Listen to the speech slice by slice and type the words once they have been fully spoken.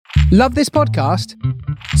Love this podcast?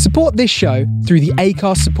 Support this show through the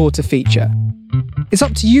Acast supporter feature. It's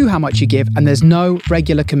up to you how much you give, and there's no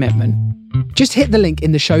regular commitment. Just hit the link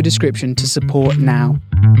in the show description to support now.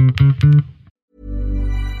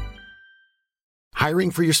 Hiring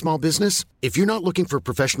for your small business? If you're not looking for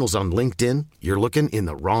professionals on LinkedIn, you're looking in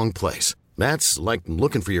the wrong place. That's like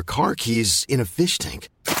looking for your car keys in a fish tank.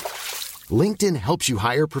 LinkedIn helps you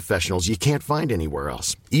hire professionals you can't find anywhere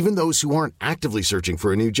else, even those who aren't actively searching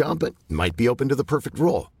for a new job but might be open to the perfect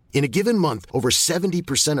role. In a given month, over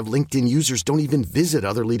 70% of LinkedIn users don't even visit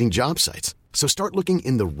other leading job sites. So start looking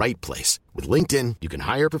in the right place. With LinkedIn, you can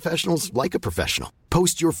hire professionals like a professional.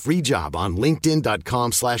 Post your free job on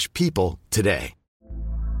linkedin.com/people today.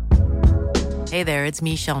 Hey there, it's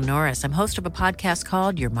Michelle Norris. I'm host of a podcast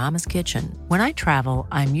called Your Mama's Kitchen. When I travel,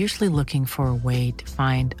 I'm usually looking for a way to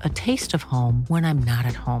find a taste of home when I'm not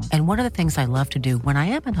at home. And one of the things I love to do when I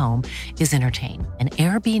am at home is entertain. And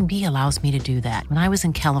Airbnb allows me to do that. When I was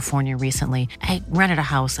in California recently, I rented a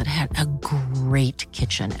house that had a great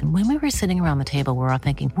kitchen. And when we were sitting around the table, we're all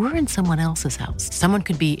thinking, we're in someone else's house. Someone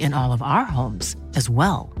could be in all of our homes as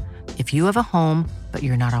well. If you have a home, but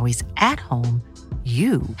you're not always at home,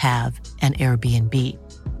 you have an Airbnb.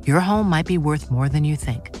 Your home might be worth more than you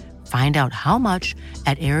think. Find out how much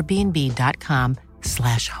at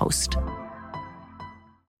airbnb.com/host.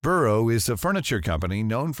 Burrow is a furniture company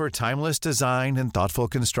known for timeless design and thoughtful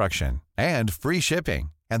construction and free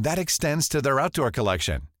shipping, and that extends to their outdoor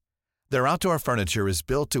collection. Their outdoor furniture is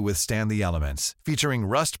built to withstand the elements, featuring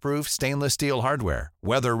rust-proof stainless steel hardware,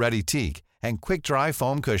 weather-ready teak, and quick-dry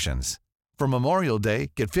foam cushions. For Memorial Day,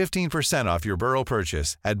 get 15% off your Burrow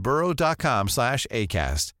purchase at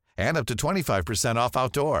burrow.com/ACAST and up to 25% off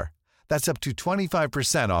outdoor. That's up to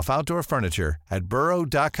 25% off outdoor furniture at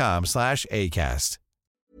burrow.com/ACAST.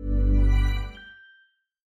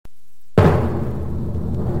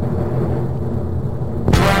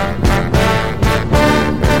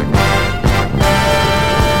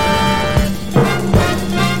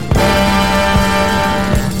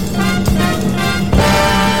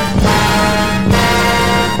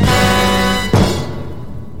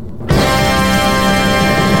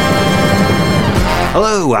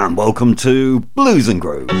 Hello and welcome to Blues and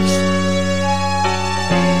Grooves.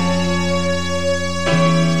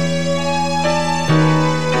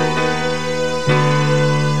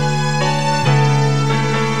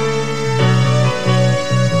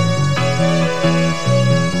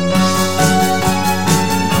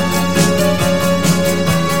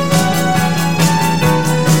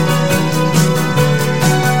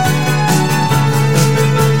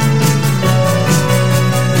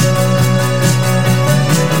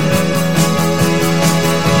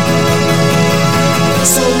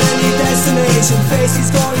 Faces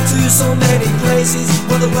going to so many places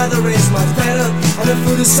where the weather is much better and the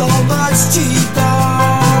food is so much cheaper.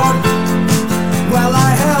 Well,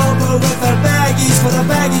 I help her with her baggies, for the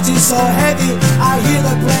baggage is so heavy. I hear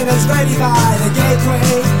the plane is ready by the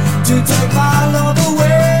gateway to take my love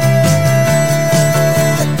away.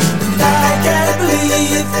 I can't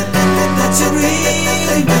believe that you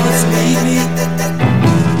really want to leave me,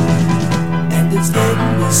 and it's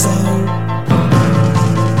getting me so.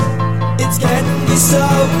 It's getting me so.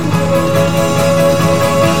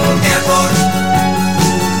 Airport,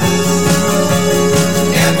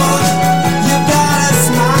 airport. You got a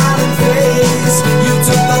smiling face. You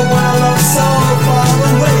took the world up so far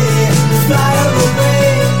away. Fly her away,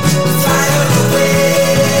 fly her away.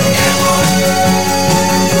 Airport,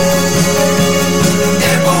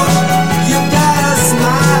 airport. You got a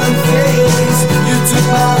smiling face. You took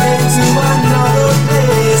my way to another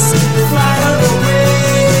place. Fly her away.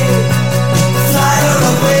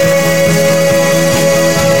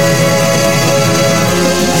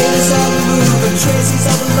 Traces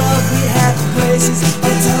of the love we had, places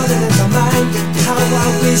are turning in my mind. How I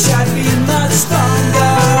wish I'd been much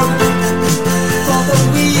stronger. For the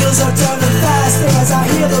wheels are turning faster as I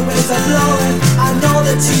hear the winds are blowing. I know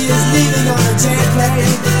that she is leaving on a jet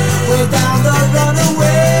plane, way down the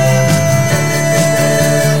runaway.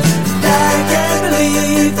 I can't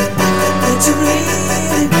believe that you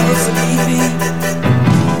really want to leave me,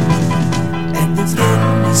 and it's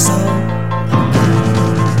getting me so.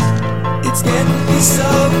 It's getting me so.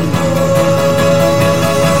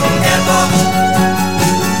 Airport,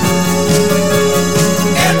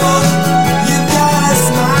 airport. You got a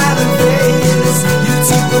smiling face. You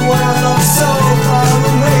took the world up so far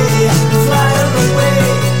away. Fly her away,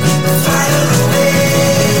 fly her away.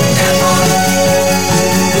 Airport,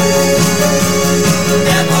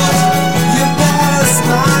 airport. You got a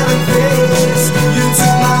smiling face. You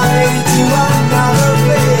took my way to another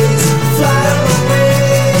place. Fly her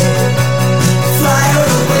away.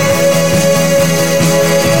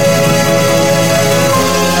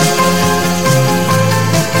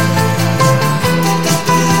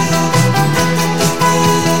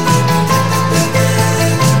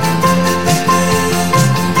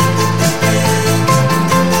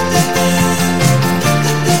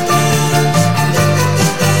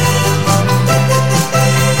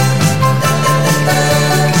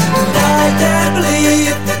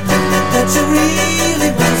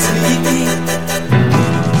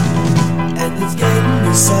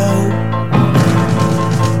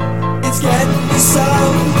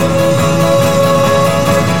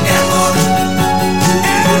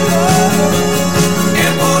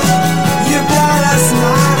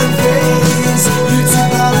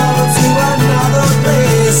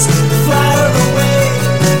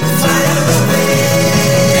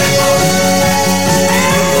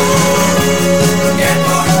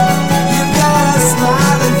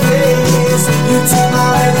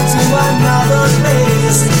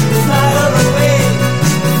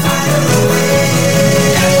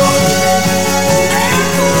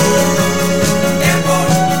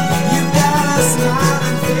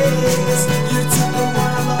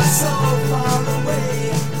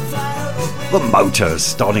 The Motors,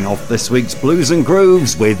 starting off this week's Blues and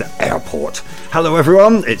Grooves with Airport. Hello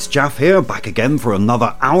everyone, it's Jaff here, back again for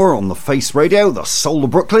another hour on the Face Radio, the soul of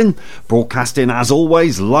Brooklyn, broadcasting as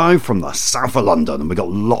always live from the south of London, and we've got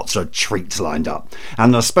lots of treats lined up.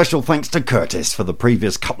 And a special thanks to Curtis for the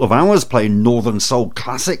previous couple of hours playing Northern Soul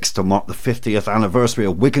classics to mark the 50th anniversary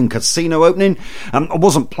of Wigan Casino opening. I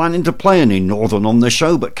wasn't planning to play any Northern on the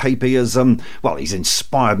show, but KP has, he's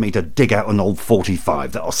inspired me to dig out an old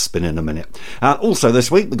 45 that I'll spin in a minute. Also this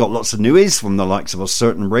week we've got lots of newies from the likes of A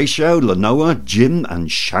Certain Ratio, Lanoa, Jim and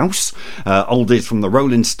Shouse, oldies from the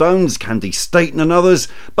Rolling Stones, Candy Staten and others,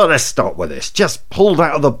 but let's start with this, just pulled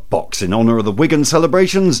out of the box in honour of the Wigan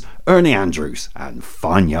celebrations, Ernie Andrews and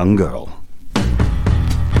Fine Young Girl.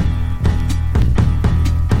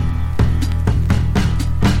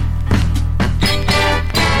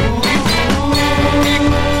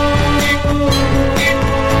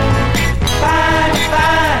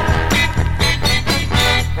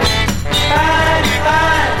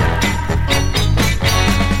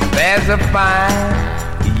 There's a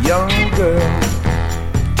fine young girl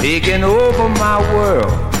taking over my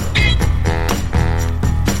world,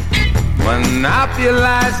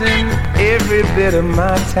 monopolizing every bit of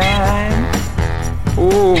my time.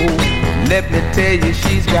 Oh, let me tell you,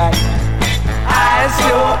 she's got eyes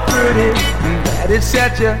so pretty that it's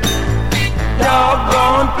such a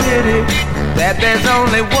doggone pity that there's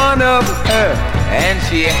only one of her and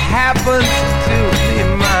she happens to be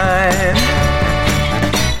mine.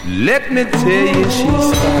 Let me tell you,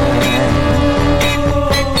 she's fine.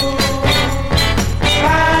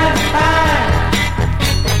 Fine, fine.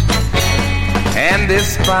 And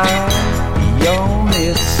this fine young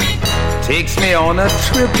miss takes me on a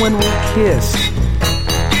trip when we kiss.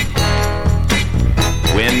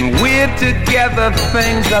 When we're together,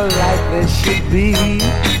 things are like they should be.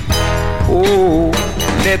 Oh,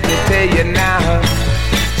 let me tell you now, her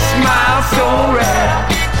smile so rare,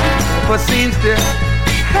 but seems to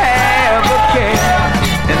have a care,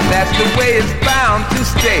 and that's the way it's bound to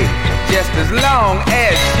stay, just as long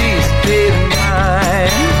as she's still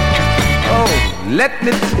mine. Oh, let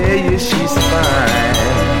me tell you, she's fine.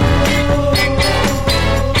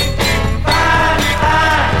 Fine,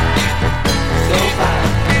 fine, so fine.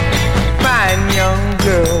 Fine young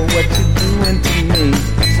girl, what you doing to me?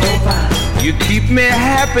 So fine. You keep me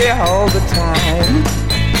happy all the time.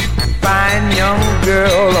 Fine young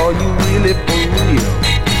girl, are you really for real?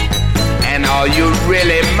 And are you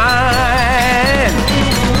really mine?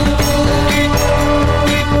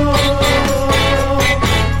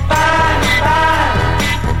 Fine, fine.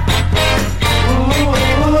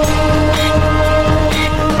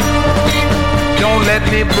 Don't let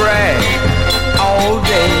me brag all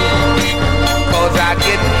day, 'cause I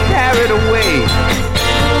get carried away.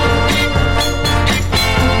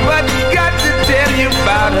 But got to tell you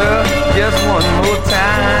about her just one more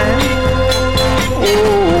time.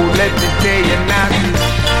 Oh, let me tell you now, she's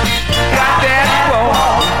got that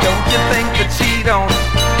ball. Don't you think that she don't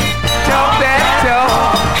talk that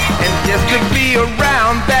talk? And just to be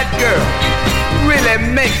around that girl really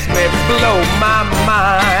makes me blow my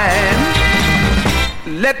mind.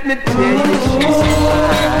 Let me tell you, she's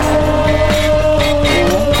fine.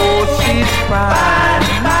 Oh, she's fine.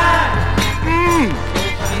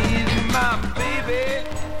 She's my baby.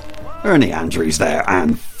 Ernie Andrews there,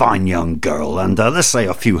 and Fine Young Girl. And let's say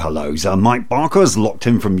a few hellos. Mike Barker's locked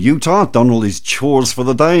in from Utah, done all his chores for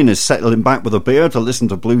the day and is settling back with a beer to listen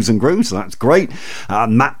to Blues and Grooves, so that's great.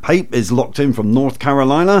 Matt Pape is locked in from North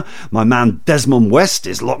Carolina. My man Desmond West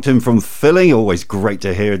is locked in from Philly. Always great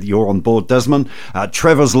to hear that you're on board, Desmond.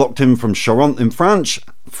 Trevor's locked in from Charente in France.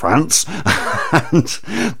 And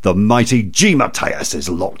the mighty G. Mateus is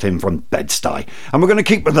locked in from Bed-Stuy. And we're going to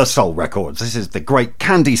keep with the soul records. This is the great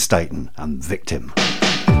Candy Staten and Victim.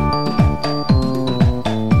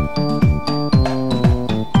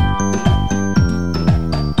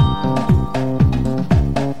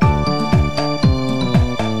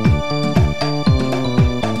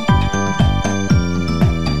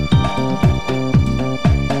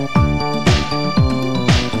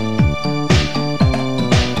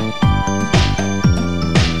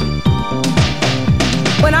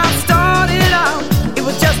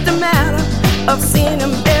 Of seeing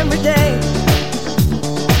him every day.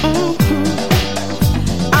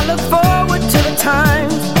 I look forward to the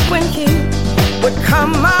times when he would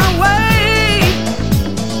come my way.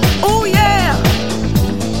 Oh yeah,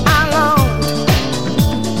 I longed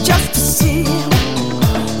just to see him,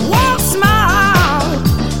 one smile,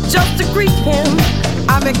 just to greet him.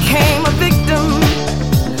 I became a victim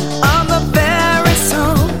of the very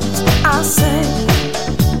songs I sang.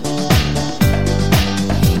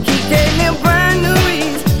 He gave me a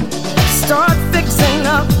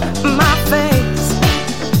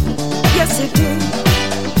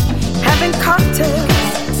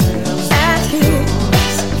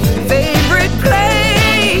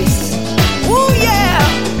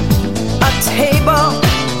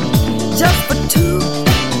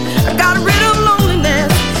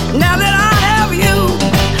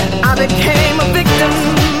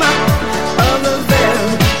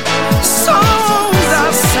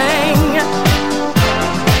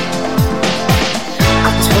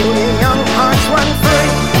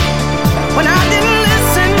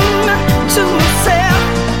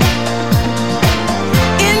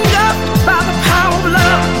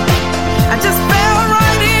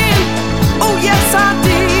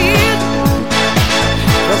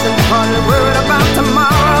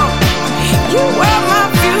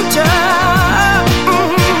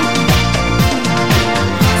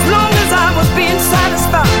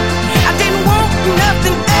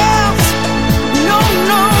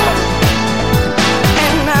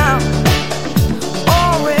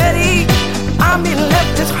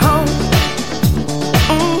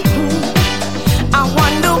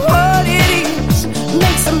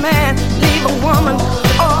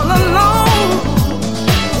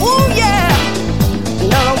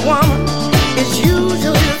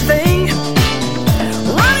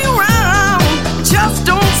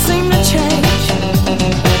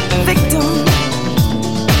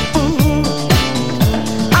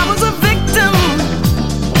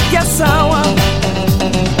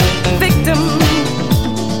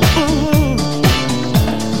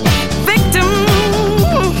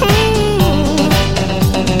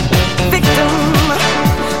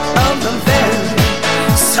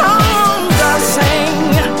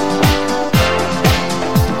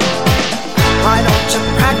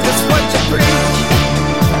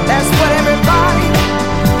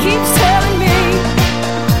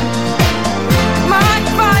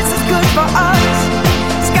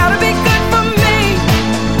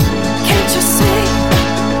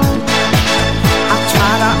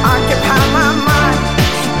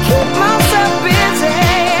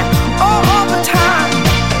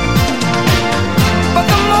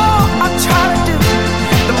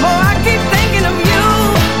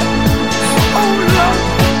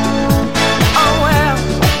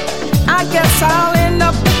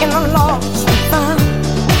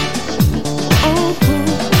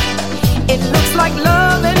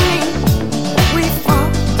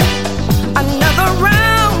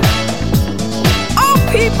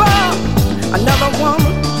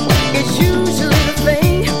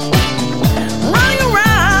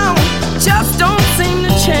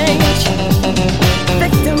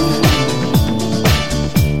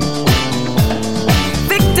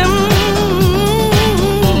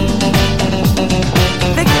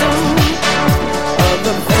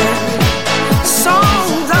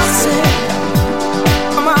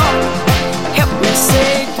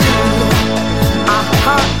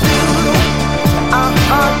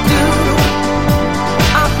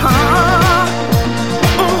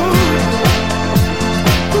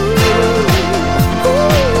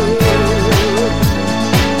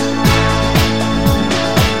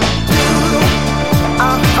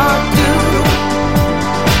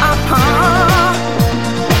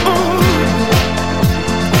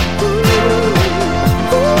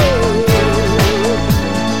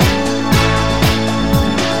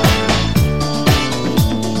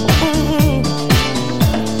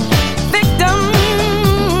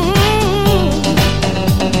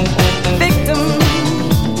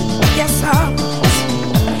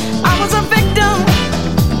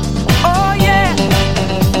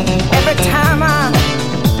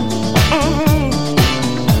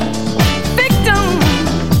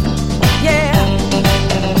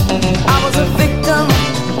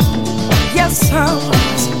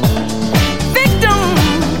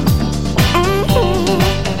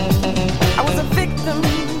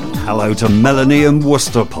Hello to Melanie in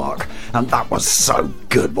Worcester Park. And that was so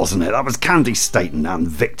good, wasn't it? That was Candy Staten and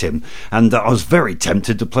Victim. And I was very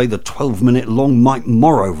tempted to play the 12-minute long Mike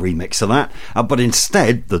Morrow remix of that. But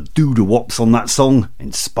instead, the doo-doo-wops on that song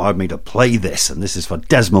inspired me to play this. And this is for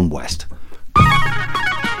Desmond West.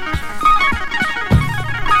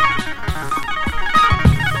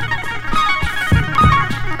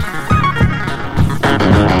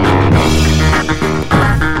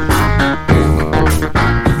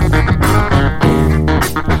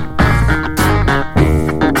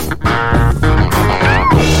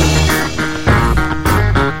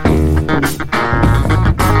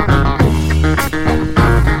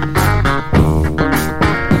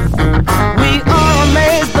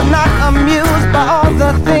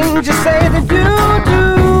 You say that you do.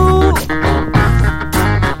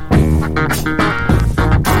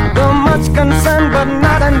 So much concerned but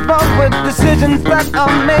not involved with decisions that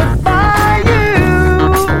are made by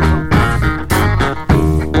you.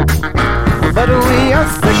 But we are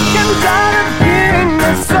sick and tired of hearing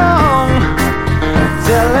the song,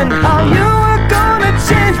 telling how you are gonna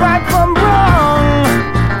change right from wrong.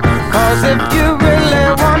 Cause if you really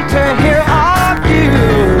want to hear our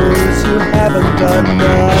views, you haven't done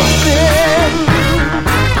nothing.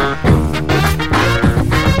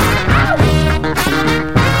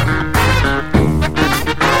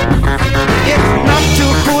 It's not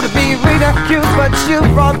too cool to be ridiculed, but you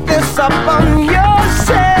brought this up on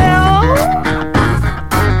yourself.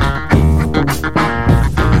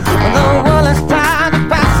 The world is tired of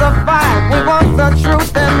pacify. We want the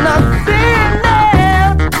truth and nothing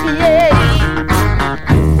else, yeah.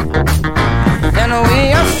 And we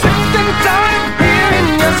are sick and tired of hearing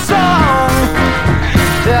your song,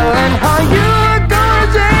 telling how you're gonna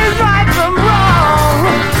change right from wrong.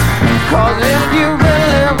 Cause if you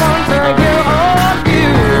really want to hear our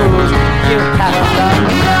views, you haven't done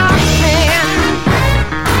nothing.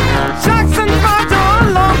 Jackson Five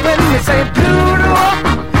along when we say doo-doo-wop,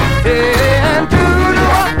 yeah,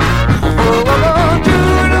 doo-doo-wop, oh, oh, oh,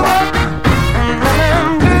 doo-doo-wop,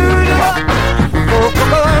 doo-doo-wop, oh,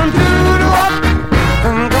 oh, oh, doo-doo-wop,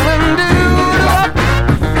 doo-doo-wop.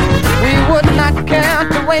 We would not care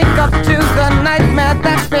to wake up to the nightmare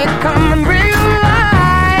that's becoming real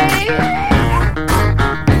life.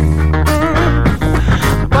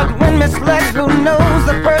 But when misled, who knows,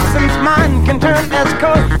 the person's mind can turn as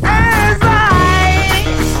cold as ice.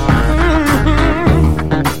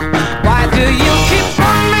 Why do you keep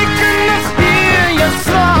on making us hear your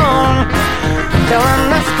song,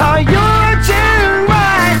 telling us how you're changing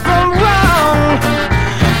right from wrong?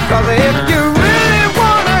 Cause if you really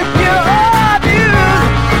wanna hear our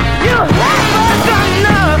views, you haven't done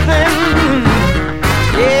nothing.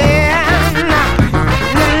 Yeah, nothing.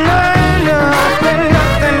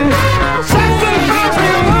 Something makes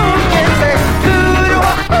me want to say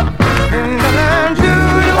doo-doo-wop,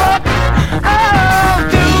 doo-doo-wop, oh,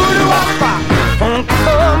 doo-doo-wop,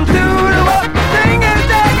 doo-doo-wop,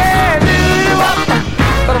 ding-a-dang-a, doo-doo-wop,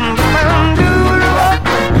 doo-doo-wop,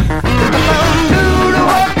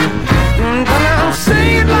 doo-doo-wop. Say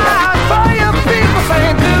it loud for your people, say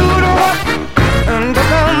doo-doo-wop,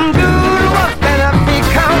 doo-doo-wop, and up be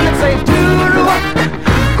counting, say doo-doo-wop,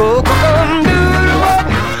 go, go, go, doo-doo-wop,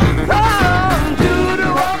 doo-doo-wop,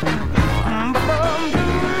 doo-doo-wop.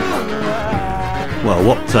 Well,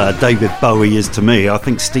 what David Bowie is to me, I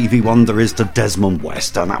think Stevie Wonder is to Desmond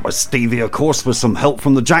West. And that was Stevie, of course, with some help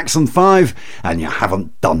from the Jackson 5. And you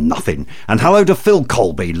haven't done nothing. And hello to Phil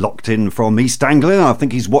Colby, locked in from East Anglia. I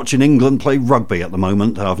think he's watching England play rugby at the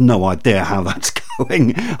moment. I've no idea how that's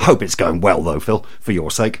going. Hope it's going well, though, Phil, for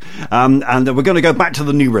your sake. And we're going to go back to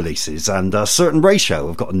the new releases. And Certain Ratio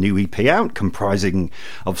have got a new EP out comprising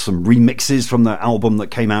of some remixes from their album that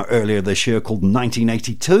came out earlier this year called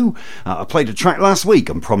 1982. I played a track last week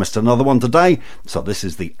and promised another one today. So this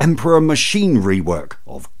is the Emperor Machine rework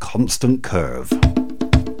of Constant Curve.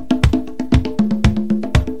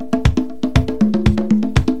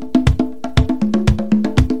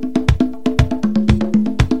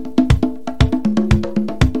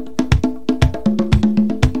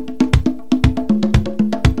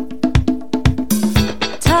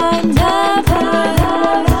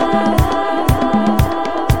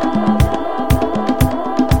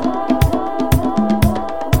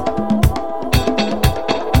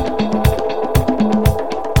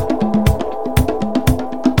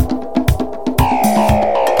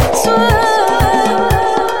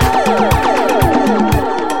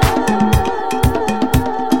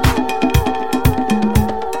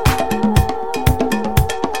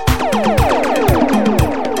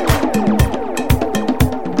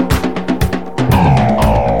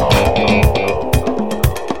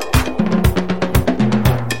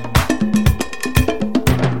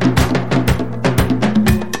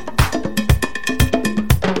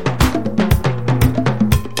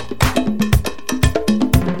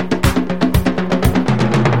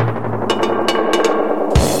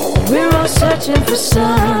 searching for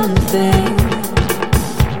something.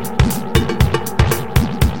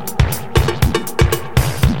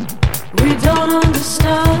 We don't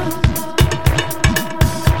understand.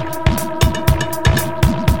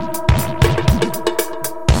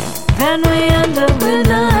 Then we end up with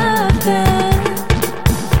nothing.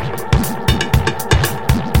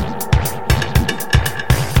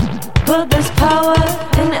 But there's power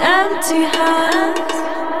in empty hands.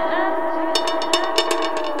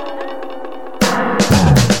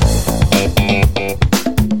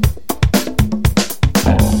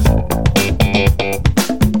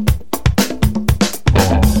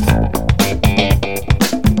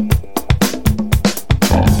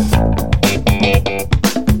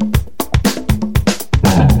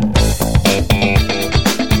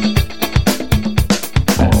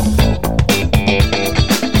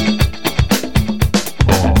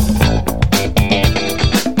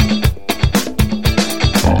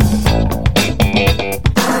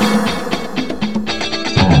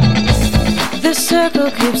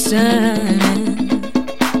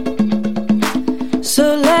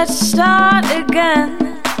 So let's start again.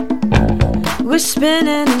 We're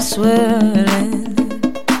spinning and swirling.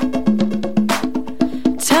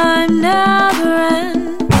 Time never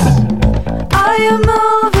ends. Are you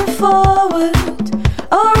moving forward,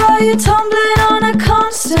 or are you tumbling on a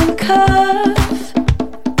constant curve?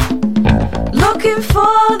 Looking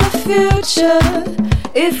for the future,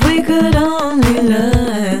 if we could only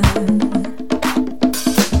learn.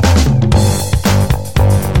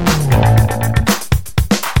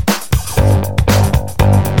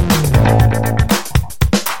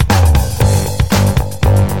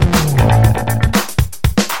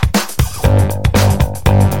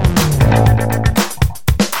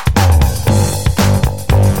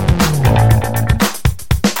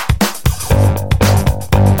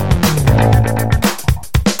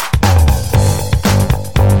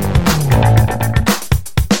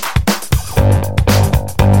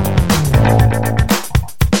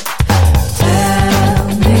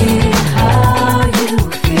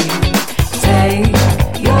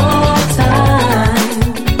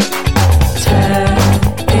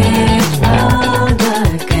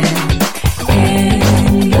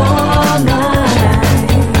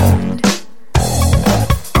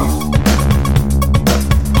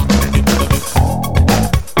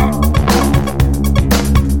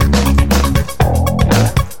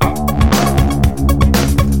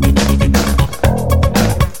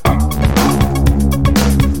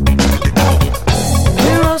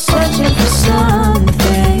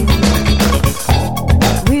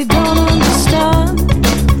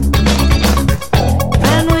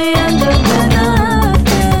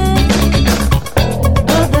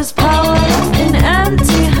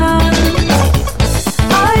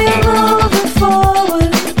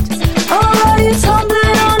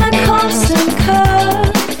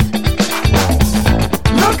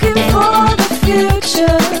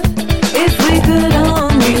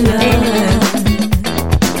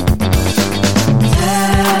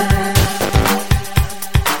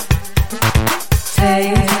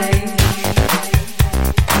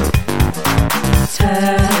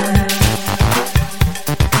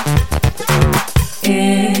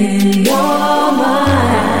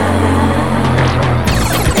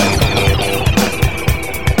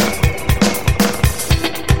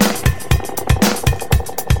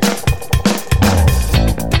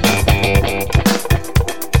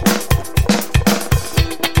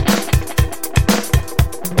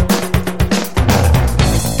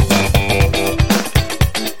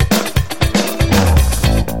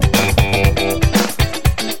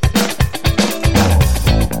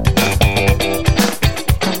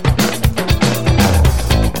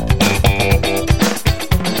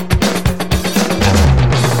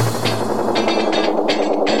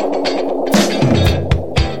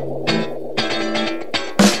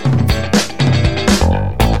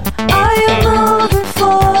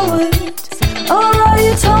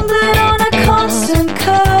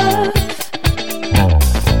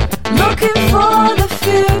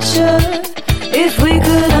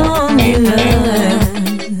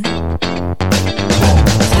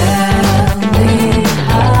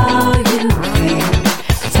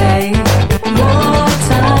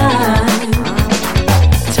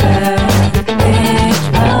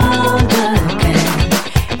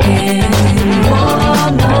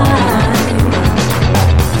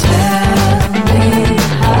 Tell me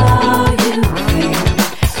how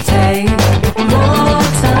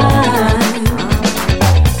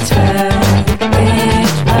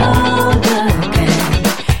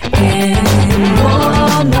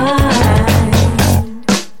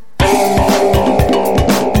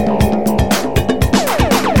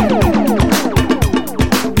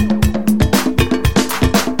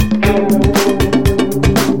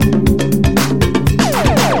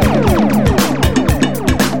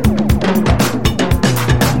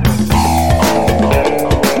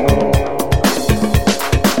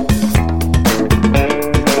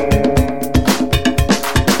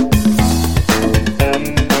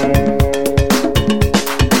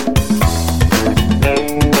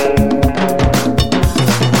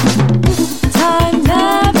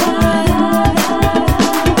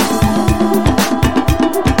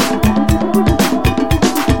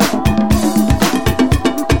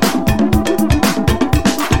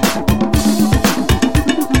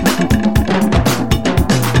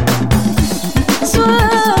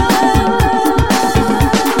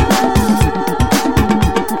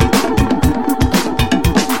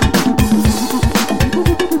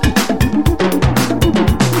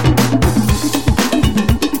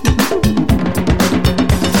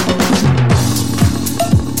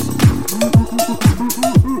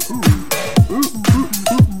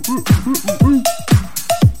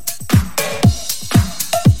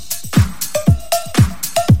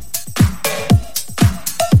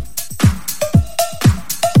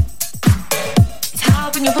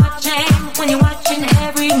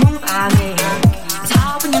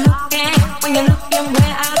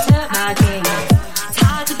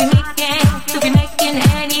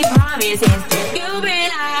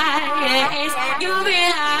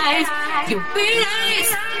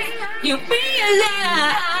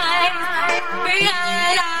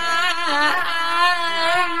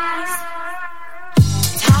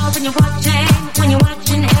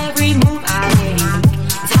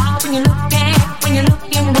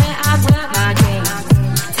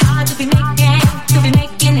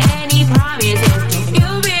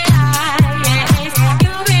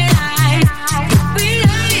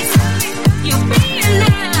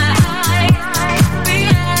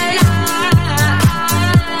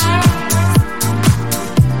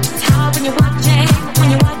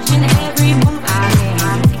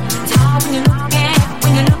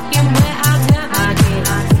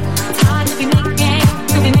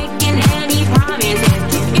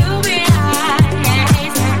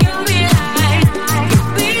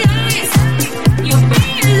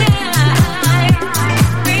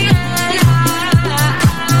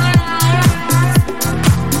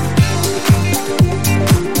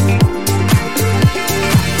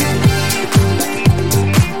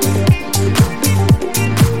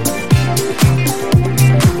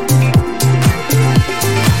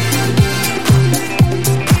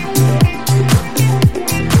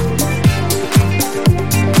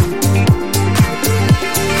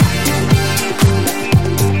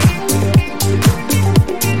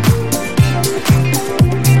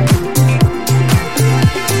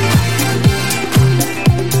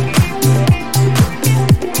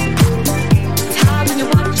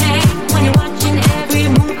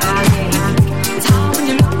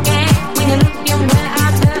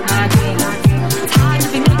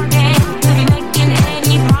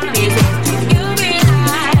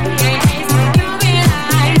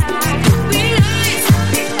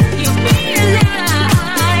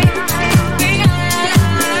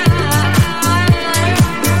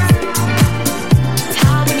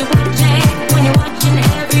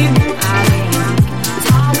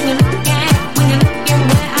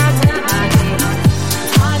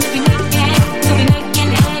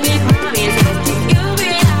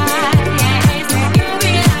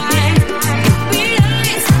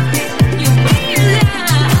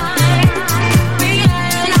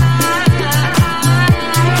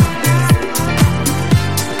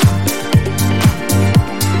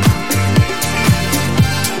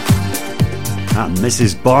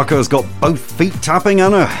Mrs. Barker's got both feet tapping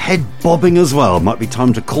and her head bobbing as well. Might be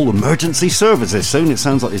time to call emergency services soon. It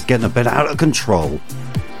sounds like it's getting a bit out of control.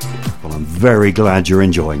 Well, I'm very glad you're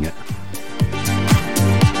enjoying it.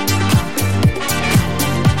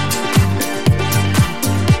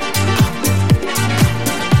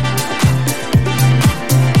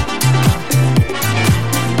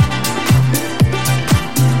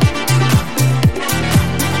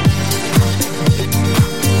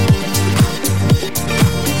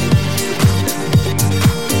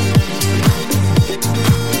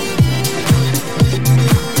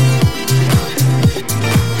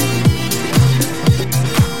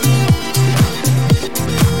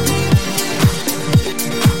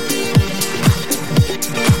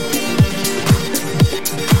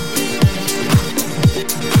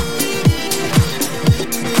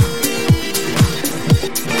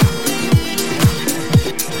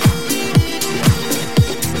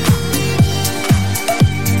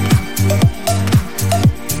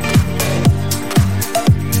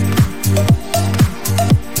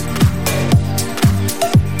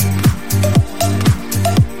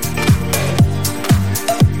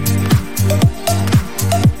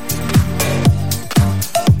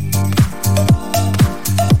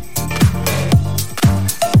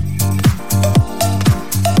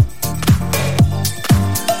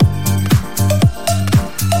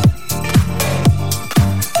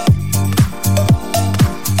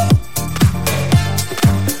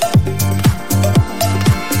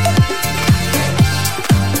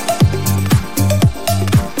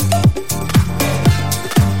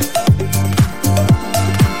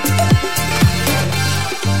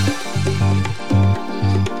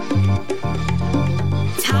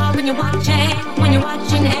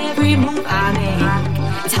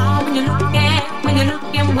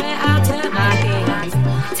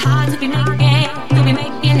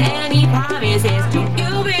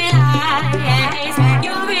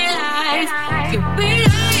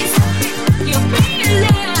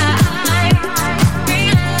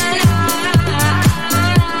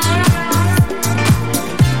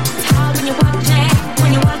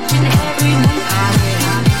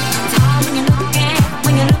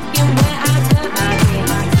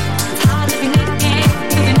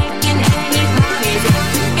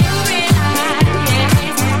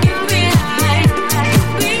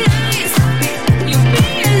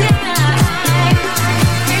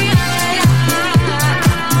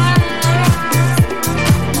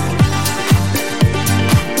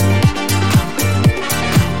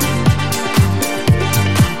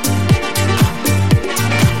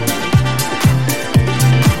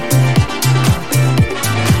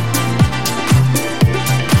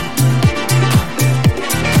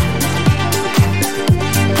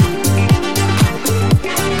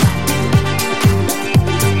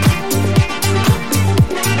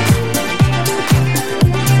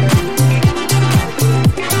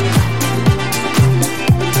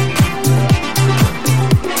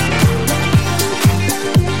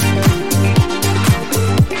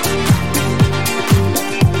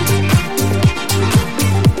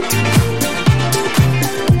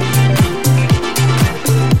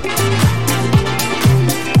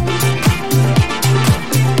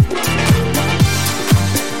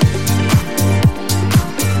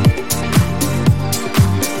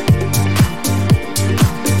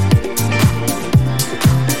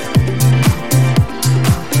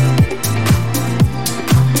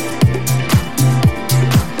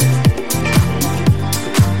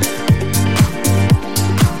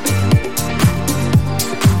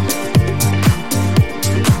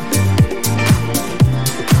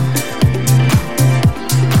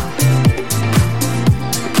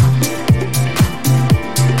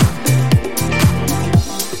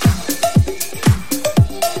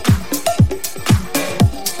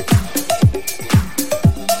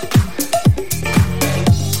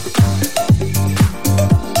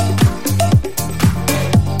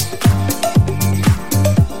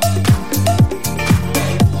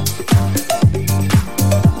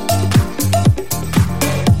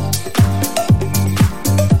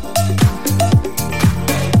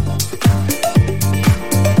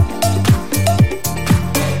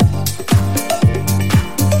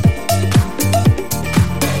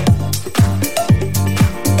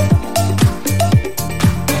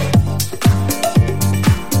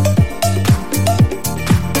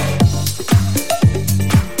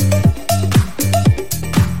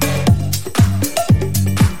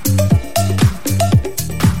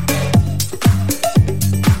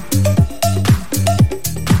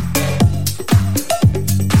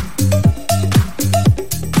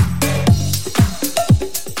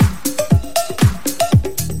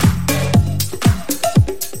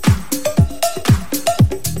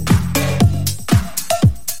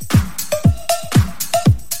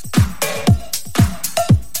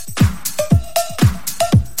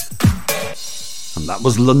 that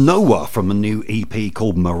was Lenoa from a new EP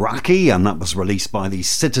called Meraki, and that was released by the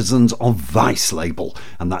Citizens of Vice label,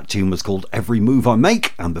 and that tune was called Every Move I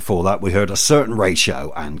Make. And before that we heard A Certain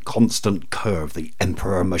Ratio and Constant Curve, the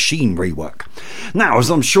Emperor Machine rework. Now, as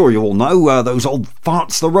I'm sure you all know, those old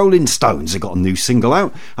farts, the Rolling Stones, have got a new single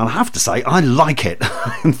out, and I have to say I like it.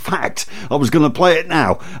 In fact, I was going to play it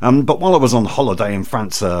now, but while I was on holiday in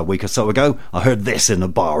France a week or so ago, I heard this in a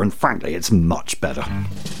bar, and frankly it's much better.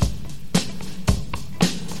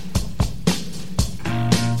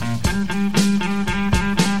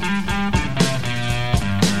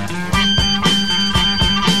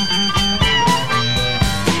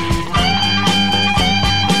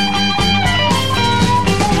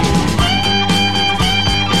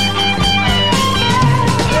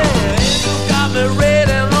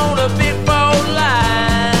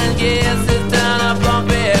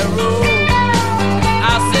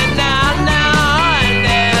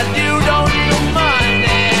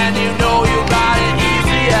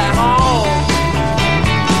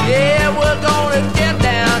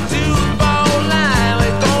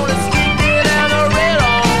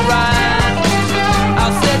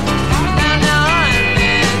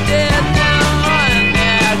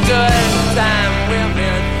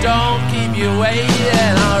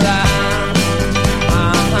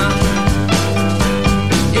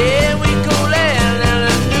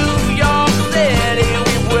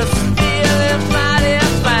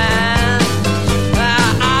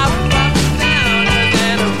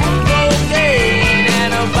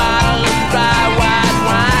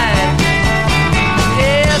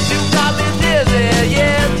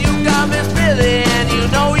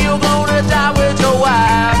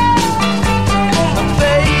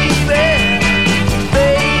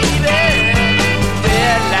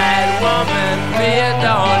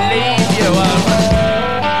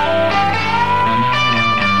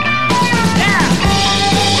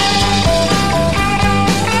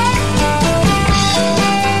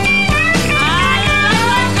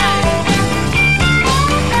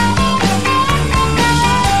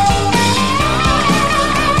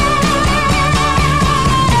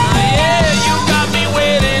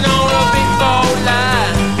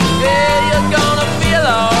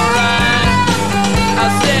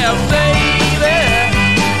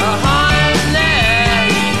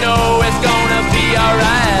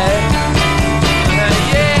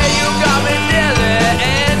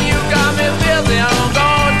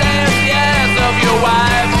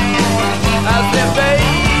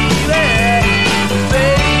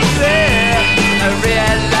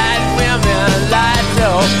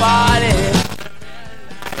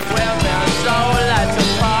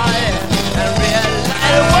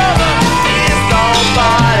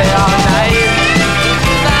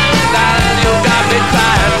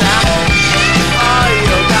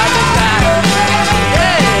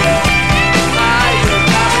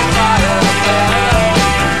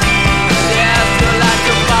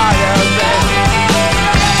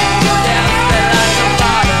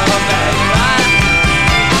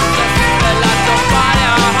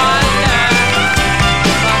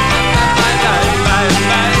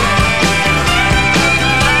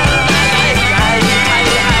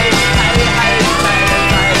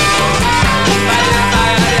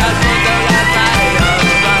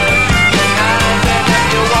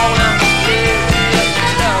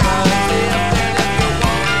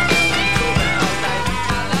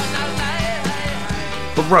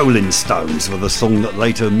 Rolling Stones with a song that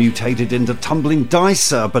later mutated into Tumbling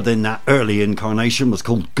Dice, but in that early incarnation was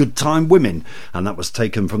called Good Time Women, and that was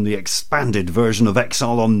taken from the expanded version of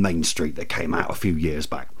Exile on Main Street that came out a few years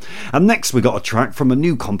back. And next we got a track from a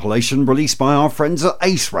new compilation released by our friends at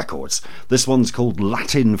Ace Records. This one's called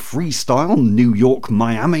Latin Freestyle New York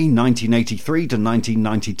Miami 1983 to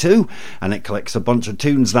 1992, and it collects a bunch of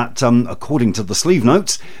tunes that, according to the sleeve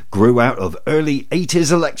notes, grew out of early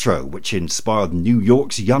 80s electro, which inspired New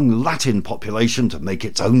York's young Latin population to make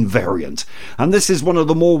its own variant. And this is one of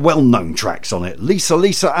the more well-known tracks on it, Lisa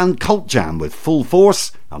Lisa and Cult Jam with Full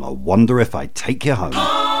Force and I Wonder If I'd Take You Home.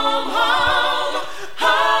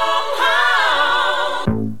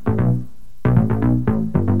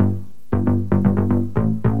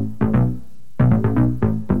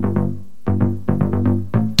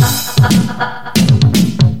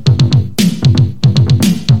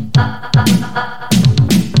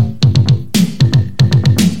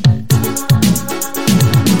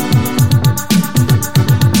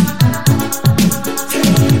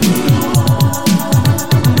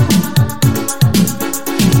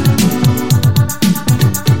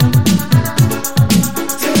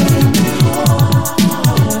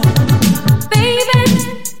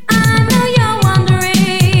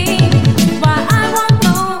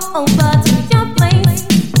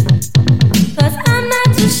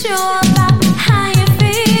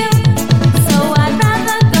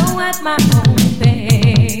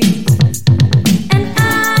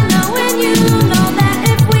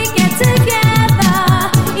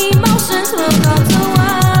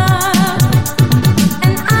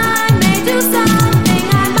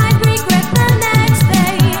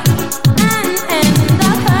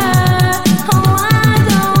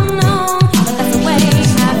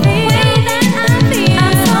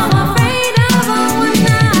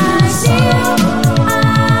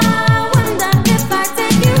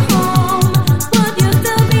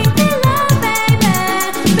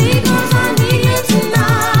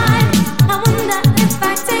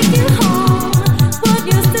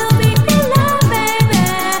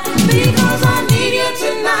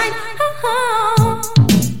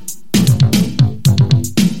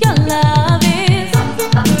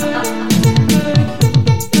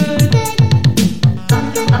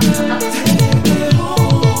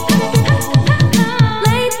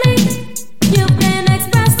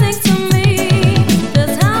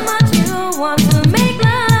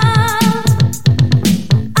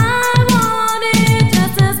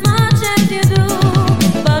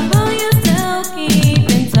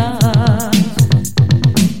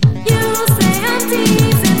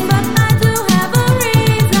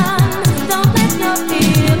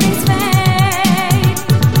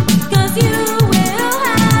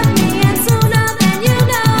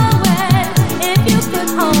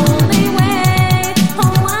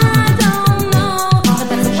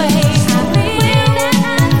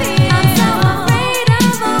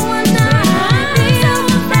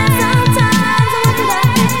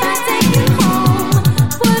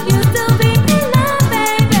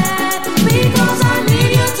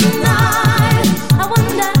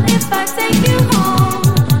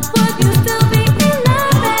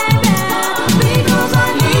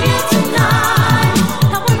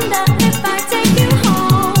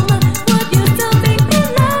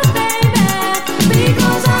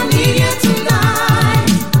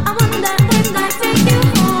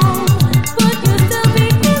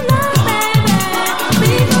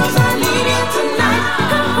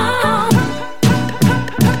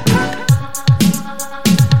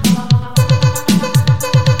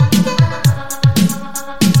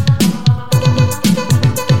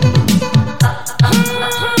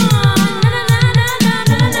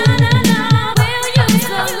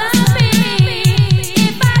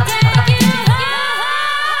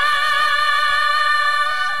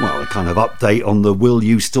 update on the Will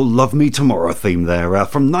You Still Love Me Tomorrow theme there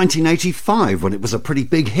from 1985 when it was a pretty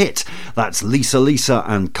big hit. That's Lisa Lisa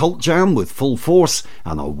and Cult Jam with Full Force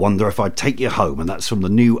and I Wonder If I'd Take You Home, and that's from the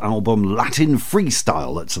new album Latin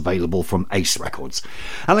Freestyle that's available from Ace Records.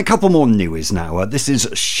 And a couple more newies now. This is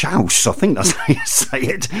Shouse, I think that's how you say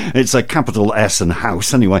it. It's a capital S and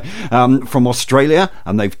House anyway, from Australia,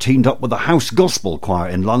 and they've teamed up with the House Gospel Choir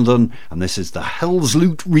in London, and this is the Hell's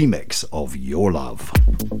Loot remix of Your Love.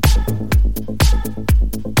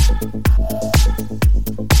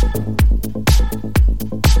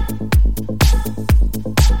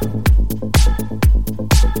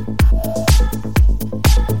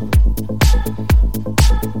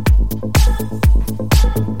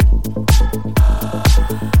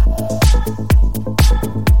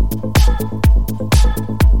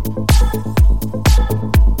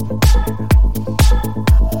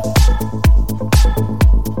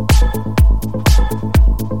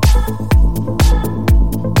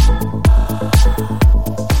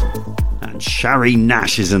 Shari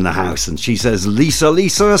Nash is in the house and she says, Lisa,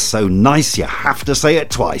 Lisa, so nice you have to say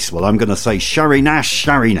it twice. Well, I'm going to say Shari Nash,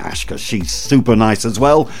 because she's super nice as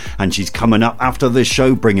well, and she's coming up after this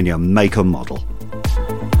show bringing you Make a Model.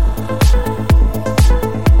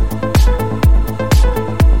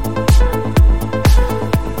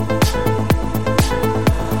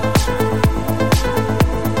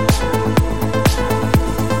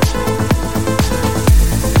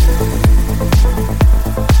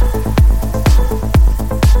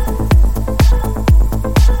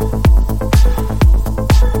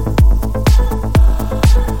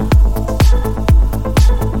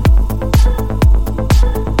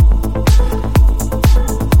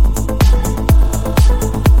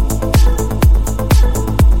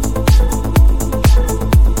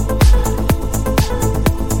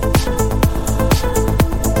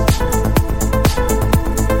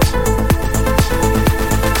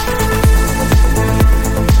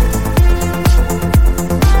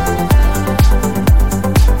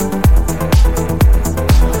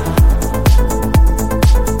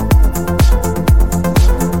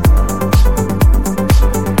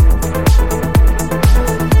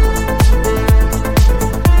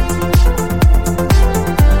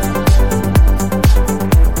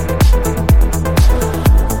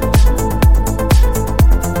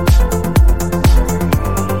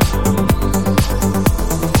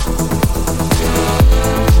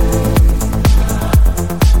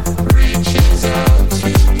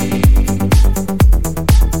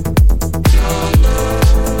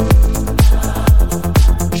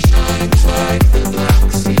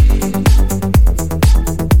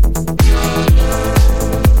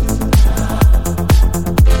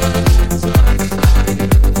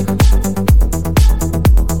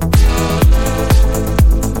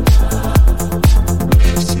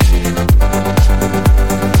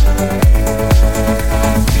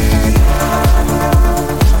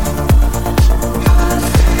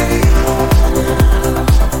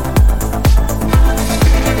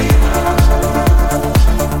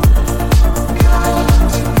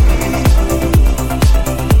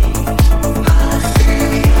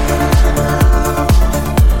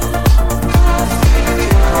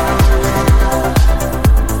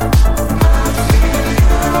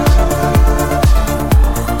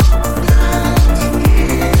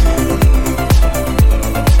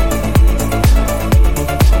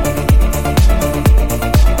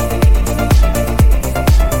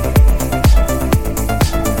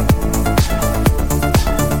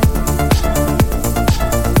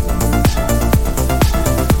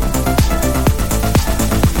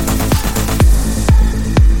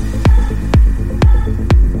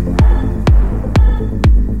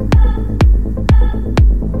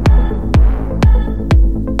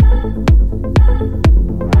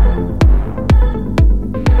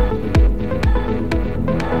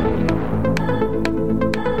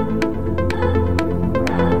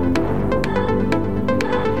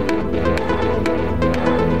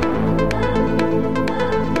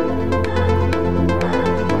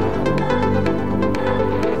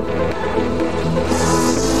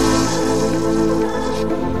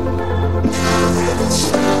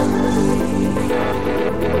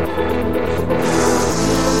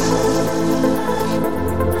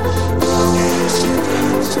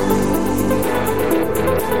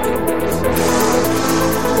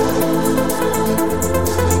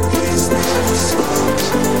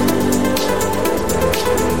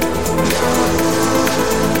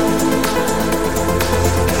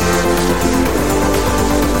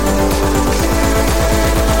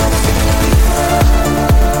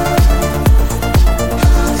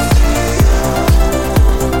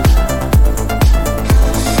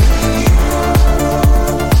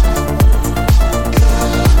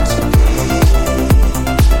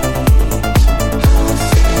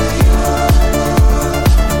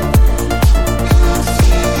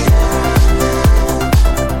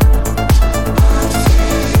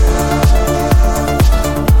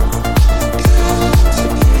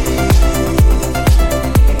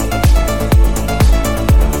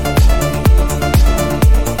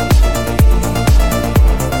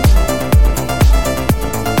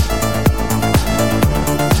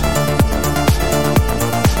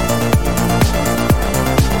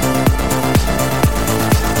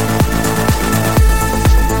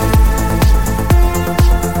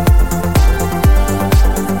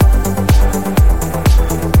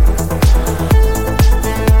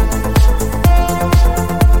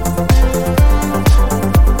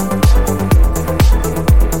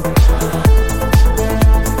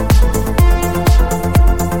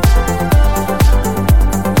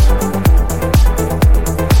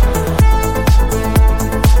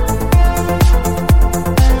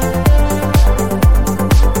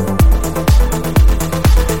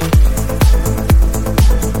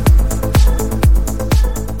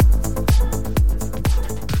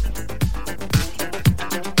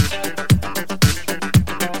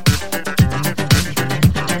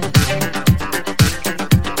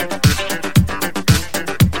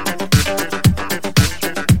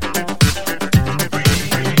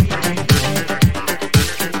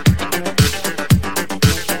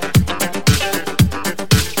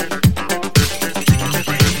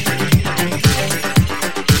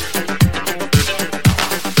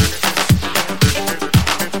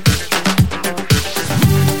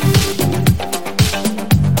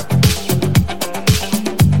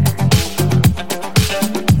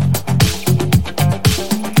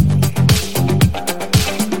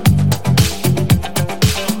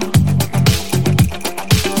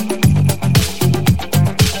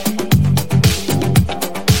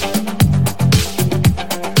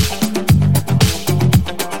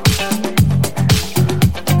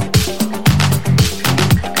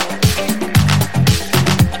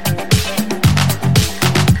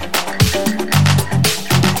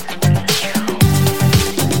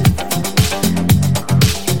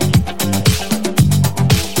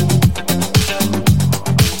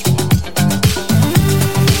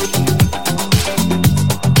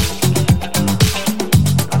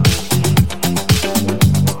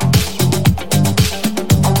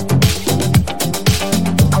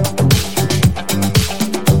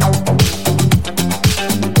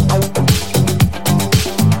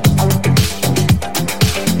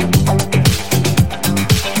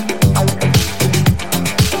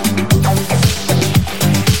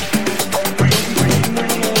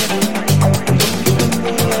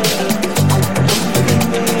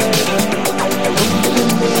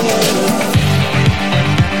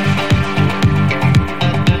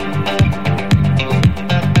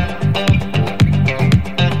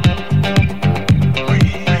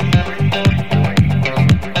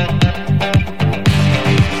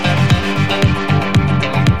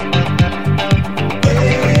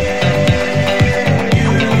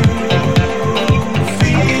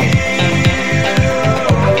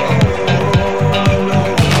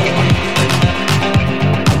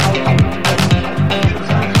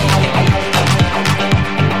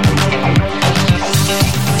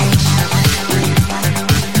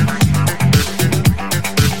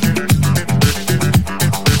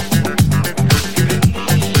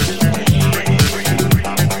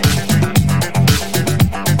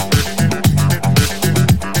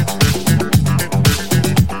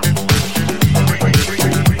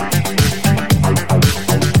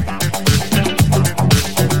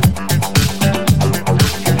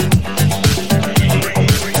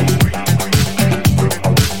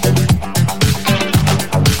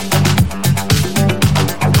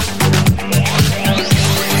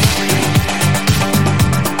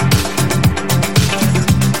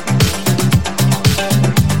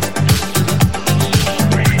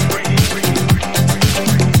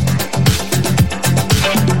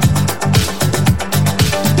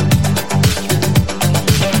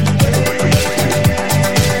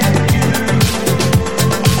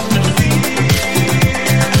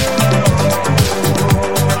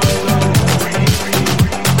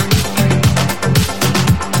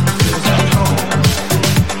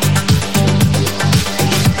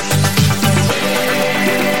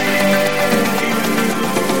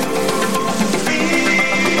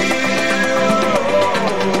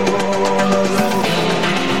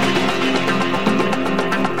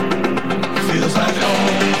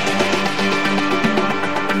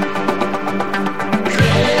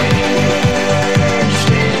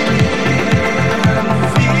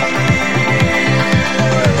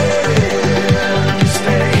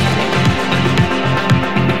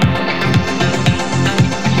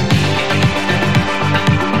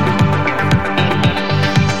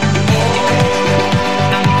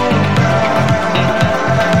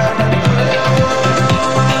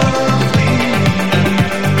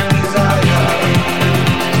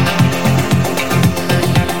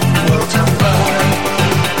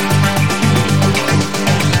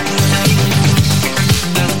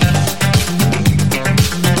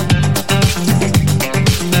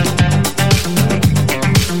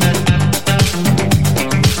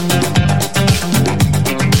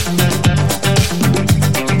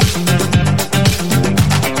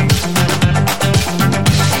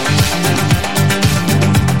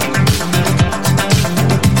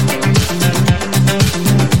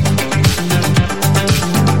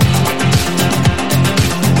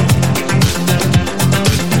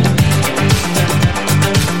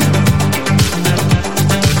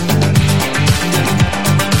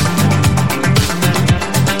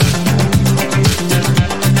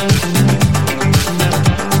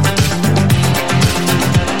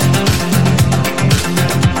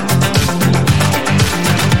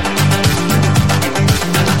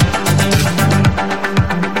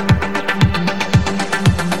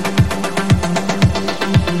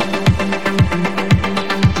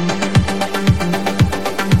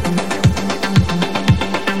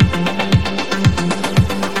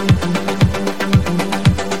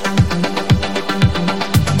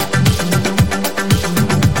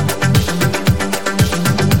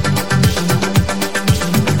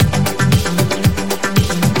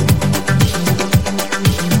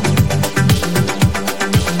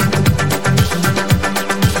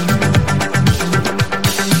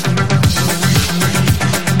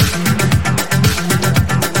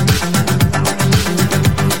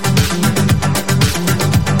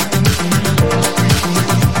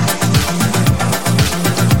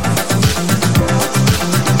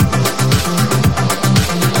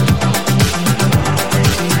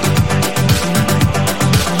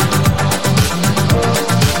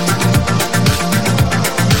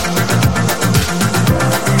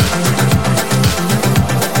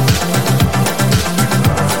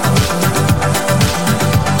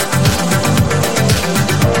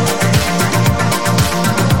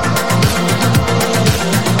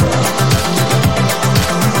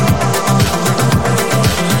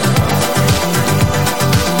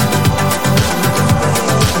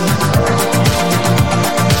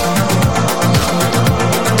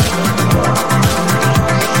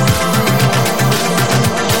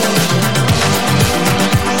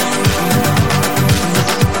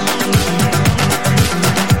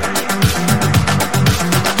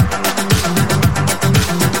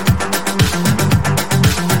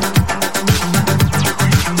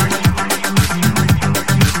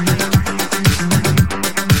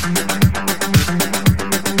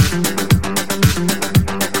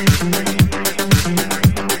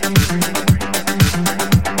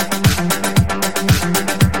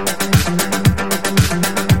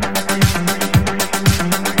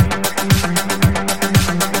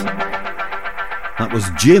 That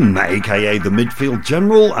was Jim, aka the Midfield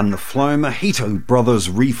General, and the Fly Mojito Brothers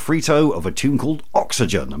refrito of a tune called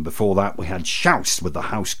Oxygen. And before that we had Shouse with the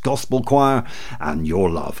House Gospel Choir and Your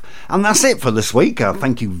Love. And that's it for this week.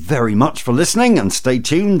 Thank you very much for listening, and stay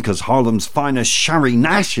tuned because Harlem's finest Shari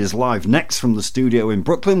Nash is live next from the studio in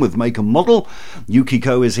Brooklyn with Make and Model.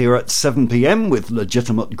 Yukiko is here at 7 p.m. with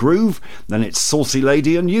Legitimate Groove. Then it's Saucy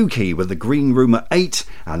Lady and Yuki with the Green Room at 8,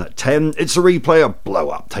 and at 10 it's a replay of Blow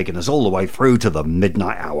Up, taking us all the way through to the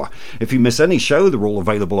midnight hour. If you miss any show, they're all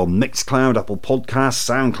available on Mixcloud, Apple Podcasts,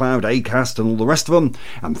 SoundCloud, Acast and all the rest of them.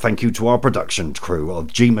 And thank you to our production crew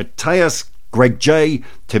of G. Mateus, Greg J,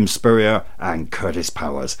 Tim Spurrier and Curtis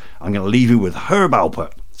Powers. I'm going to leave you with Herb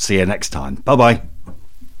Alpert. See you next time. Bye bye.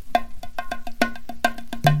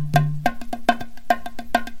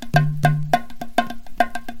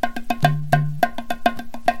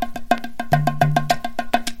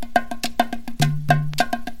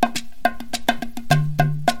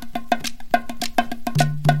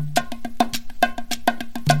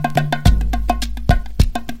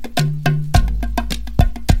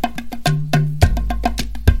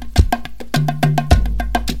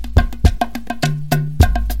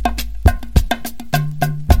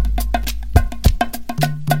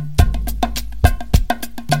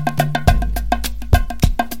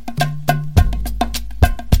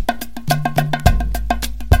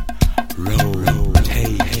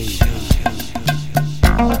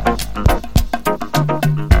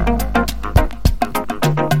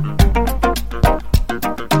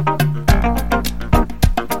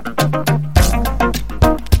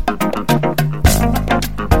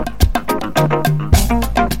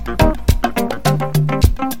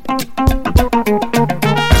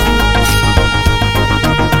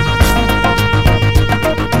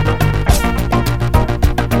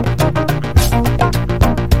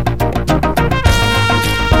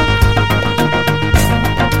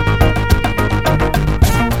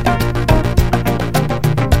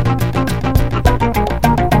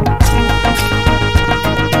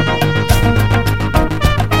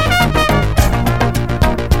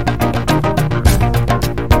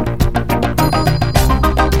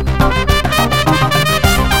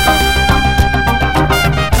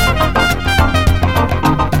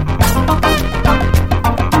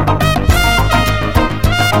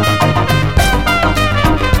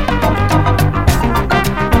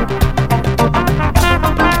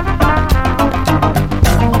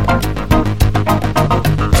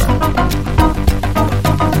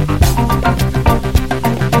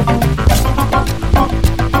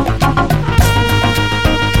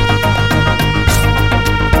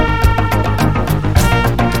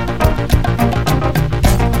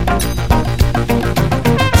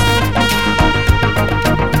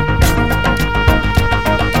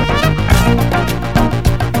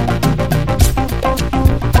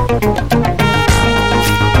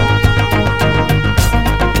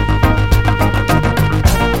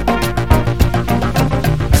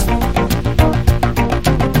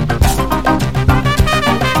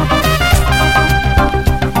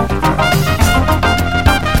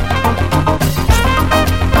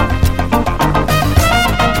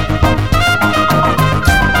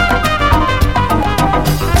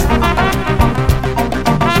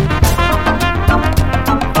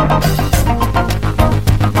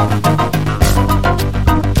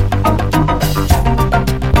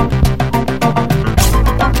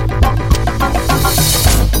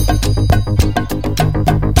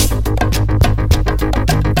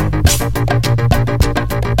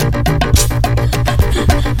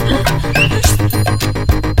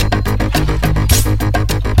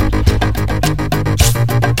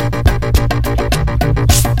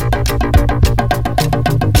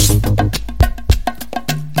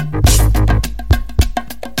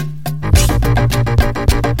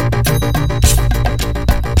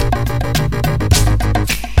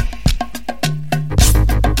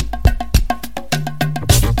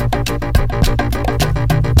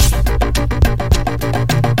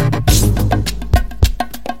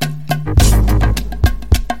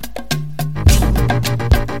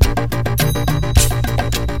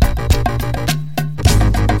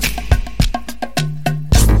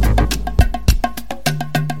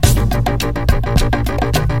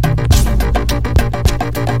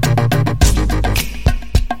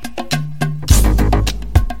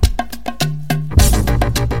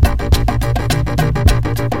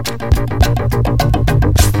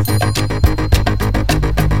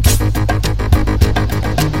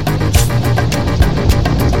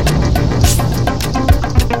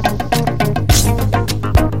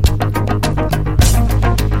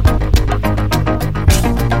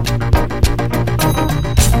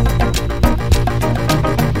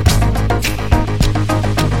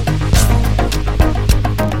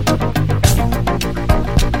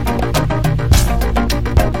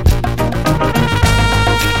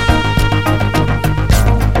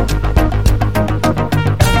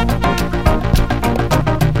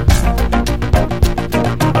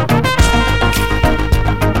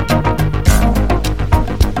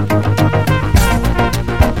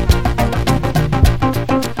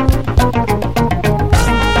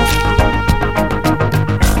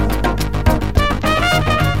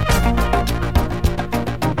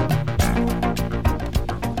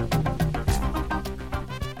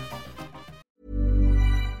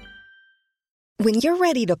 When you're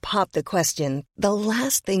ready to pop the question, the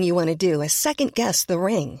last thing you want to do is second-guess the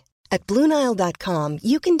ring. At BlueNile.com,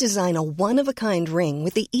 you can design a one-of-a-kind ring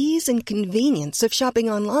with the ease and convenience of shopping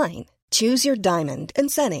online. Choose your diamond and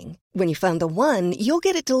setting. When you find the one, you'll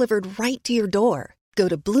get it delivered right to your door. Go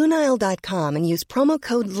to BlueNile.com and use promo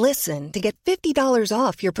code LISTEN to get $50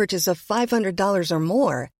 off your purchase of $500 or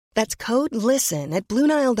more. That's code LISTEN at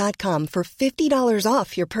BlueNile.com for $50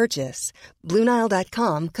 off your purchase.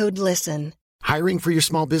 BlueNile.com, code LISTEN. Hiring for your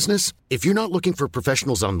small business? If you're not looking for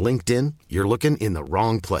professionals on LinkedIn, you're looking in the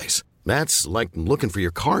wrong place. That's like looking for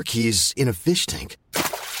your car keys in a fish tank.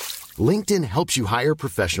 LinkedIn helps you hire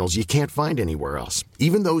professionals you can't find anywhere else,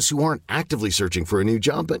 even those who aren't actively searching for a new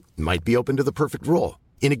job but might be open to the perfect role.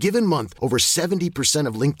 In a given month, over 70%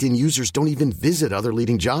 of LinkedIn users don't even visit other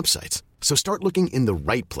leading job sites. So start looking in the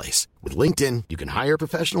right place. With LinkedIn, you can hire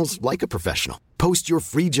professionals like a professional. Post your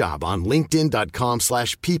free job on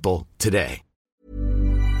linkedin.com/people today.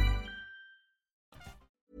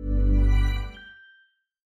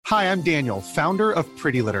 Hi, I'm Daniel, founder of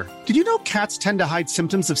Pretty Litter. Did you know cats tend to hide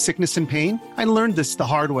symptoms of sickness and pain? I learned this the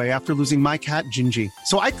hard way after losing my cat, Gingy.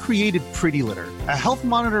 So I created Pretty Litter, a health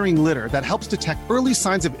monitoring litter that helps detect early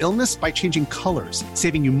signs of illness by changing colors,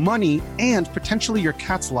 saving you money and potentially your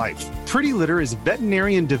cat's life. Pretty Litter is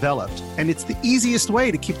veterinarian developed, and it's the easiest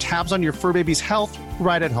way to keep tabs on your fur baby's health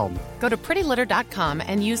right at home. Go to prettylitter.com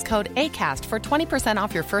and use code ACAST for 20%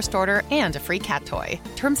 off your first order and a free cat toy.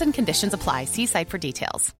 Terms and conditions apply. See site for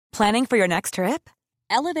details. Planning for your next trip?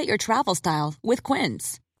 Elevate your travel style with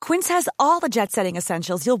Quince. Quince has all the jet-setting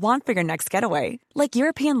essentials you'll want for your next getaway, like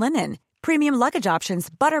European linen, premium luggage options,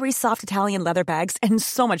 buttery soft Italian leather bags, and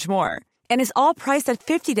so much more. And is all priced at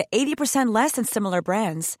 50 to 80% less than similar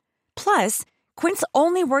brands. Plus, Quince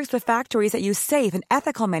only works with factories that use safe and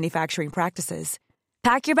ethical manufacturing practices.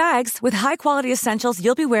 Pack your bags with high-quality essentials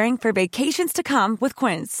you'll be wearing for vacations to come with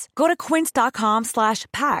Quince. Go to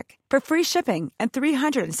quince.com/pack for free shipping and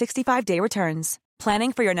 365-day returns.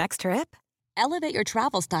 Planning for your next trip? Elevate your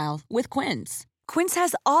travel style with Quince. Quince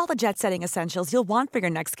has all the jet-setting essentials you'll want for your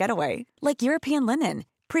next getaway, like European linen,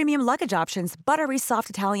 premium luggage options, buttery soft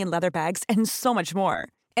Italian leather bags, and so much more.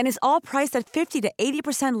 And is all priced at 50 to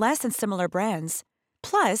 80% less than similar brands.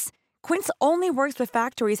 Plus, Quince only works with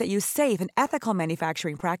factories that use safe and ethical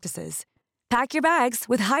manufacturing practices. Pack your bags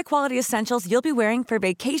with high-quality essentials you'll be wearing for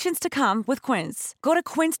vacations to come with Quince. Go to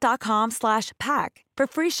quince.com/pack for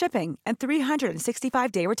free shipping and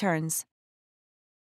 365-day returns.